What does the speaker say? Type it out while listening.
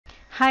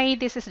Hi,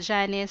 this is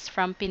Janice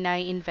from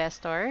Pinay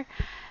Investor.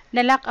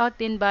 Na-lockout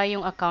din ba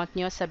yung account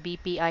nyo sa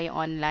BPI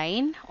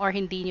Online or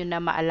hindi nyo na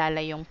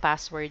maalala yung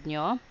password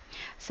nyo?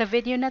 Sa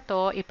video na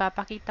to,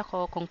 ipapakita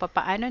ko kung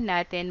papaano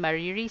natin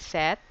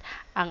ma-reset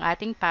ang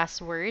ating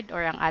password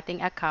or ang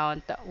ating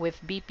account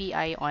with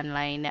BPI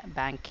Online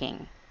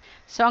Banking.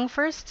 So, ang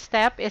first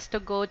step is to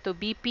go to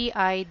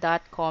bpi.com.ph.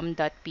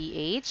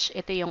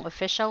 Ito yung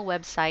official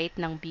website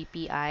ng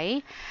BPI.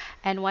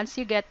 And once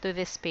you get to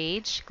this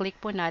page, click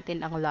po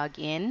natin ang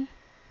login.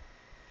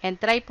 And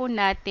try po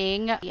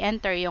nating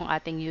i-enter yung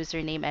ating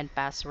username and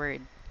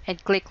password. And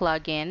click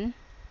login.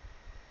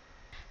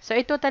 So,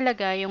 ito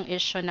talaga yung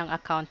issue ng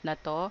account na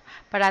to.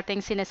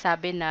 Parating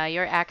sinasabi na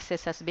your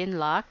access has been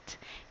locked.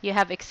 You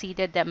have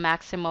exceeded the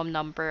maximum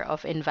number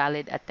of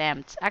invalid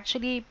attempts.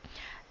 Actually,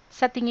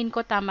 sa tingin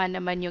ko tama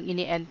naman yung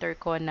ini-enter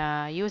ko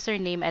na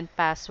username and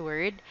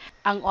password.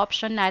 Ang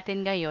option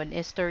natin ngayon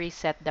is to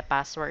reset the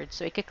password.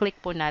 So, i-click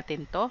po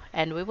natin to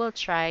and we will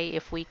try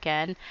if we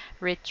can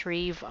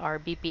retrieve our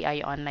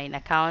BPI online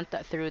account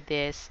through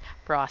this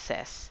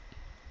process.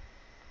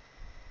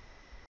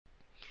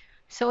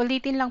 So,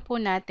 ulitin lang po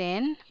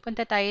natin.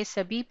 Punta tayo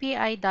sa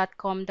bpi.com.ph.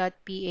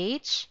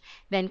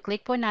 Then,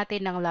 click po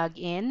natin ng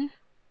login.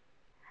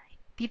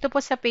 Dito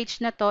po sa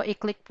page na to,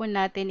 i-click po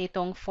natin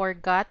itong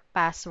forgot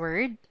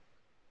password.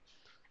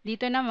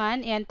 Dito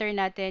naman, enter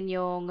natin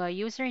yung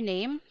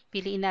username.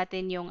 Piliin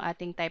natin yung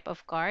ating type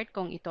of card,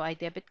 kung ito ay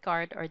debit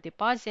card or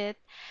deposit.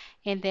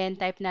 And then,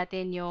 type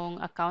natin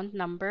yung account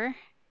number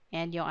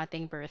and yung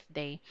ating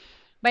birthday.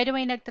 By the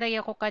way,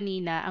 nagtry ako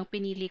kanina. Ang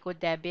pinili ko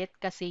debit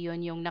kasi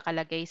yun yung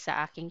nakalagay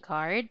sa aking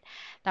card.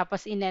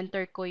 Tapos,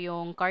 in-enter ko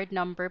yung card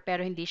number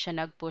pero hindi siya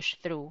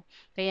nag-push through.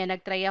 Kaya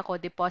nagtry ako,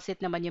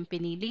 deposit naman yung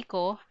pinili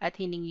ko at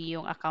hiningi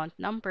yung account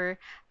number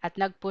at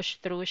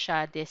nag-push through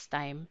siya this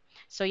time.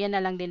 So, yan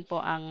na lang din po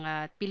ang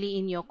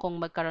piliin nyo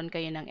kung magkaroon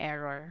kayo ng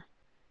error.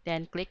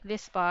 Then, click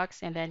this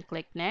box and then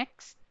click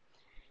next.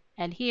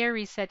 And here,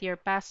 reset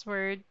your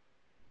password.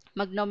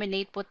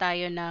 Mag-nominate po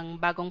tayo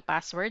ng bagong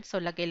password. So,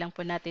 lagay lang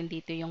po natin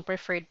dito yung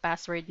preferred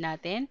password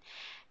natin.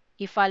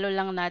 I-follow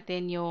lang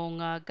natin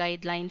yung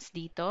guidelines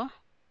dito.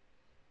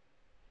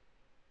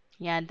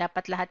 Yan,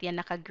 dapat lahat yan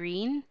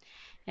naka-green.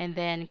 And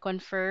then,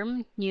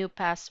 confirm new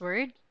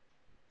password.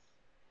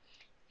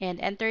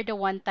 And enter the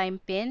one-time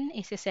PIN.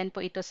 Isisend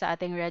po ito sa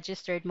ating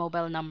registered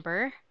mobile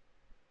number.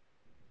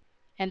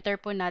 Enter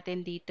po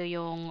natin dito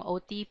yung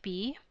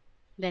OTP.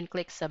 Then,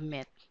 click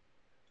submit.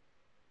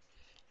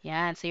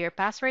 Yan. So, your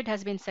password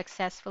has been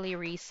successfully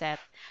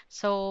reset.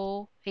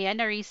 So, ayan,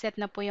 na-reset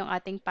na po yung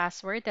ating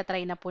password.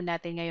 Tatry na po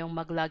natin ngayong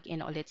mag-login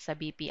ulit sa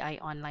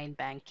BPI Online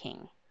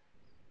Banking.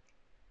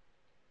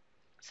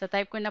 So,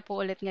 type ko na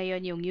po ulit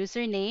ngayon yung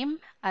username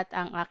at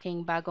ang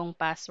aking bagong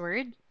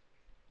password.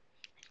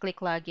 Click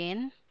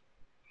login.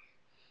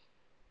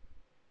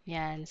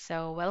 Yan.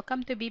 So,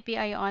 welcome to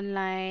BPI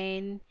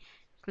Online.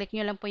 Click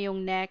nyo lang po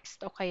yung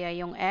next o kaya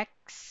yung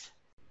X.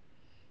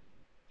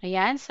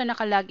 Ayan, so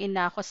naka-login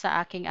na ako sa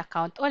aking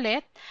account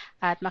ulit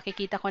at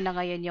makikita ko na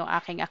ngayon yung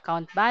aking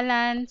account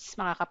balance,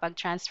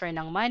 makakapag-transfer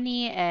ng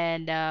money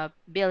and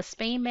bills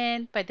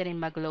payment, pwede rin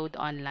mag-load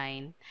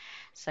online.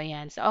 So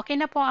yan, so okay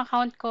na po ang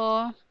account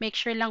ko. Make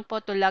sure lang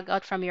po to log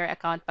out from your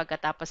account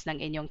pagkatapos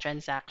ng inyong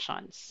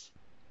transactions.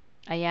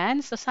 Ayan,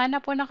 so sana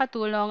po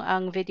nakatulong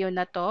ang video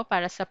na to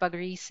para sa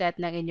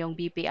pag-reset ng inyong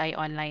BPI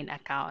online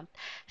account.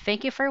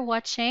 Thank you for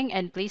watching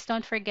and please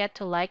don't forget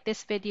to like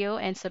this video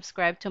and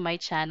subscribe to my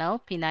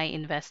channel, Pinay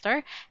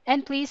Investor,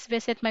 and please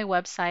visit my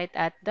website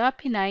at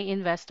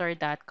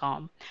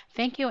thepinayinvestor.com.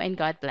 Thank you and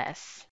God bless.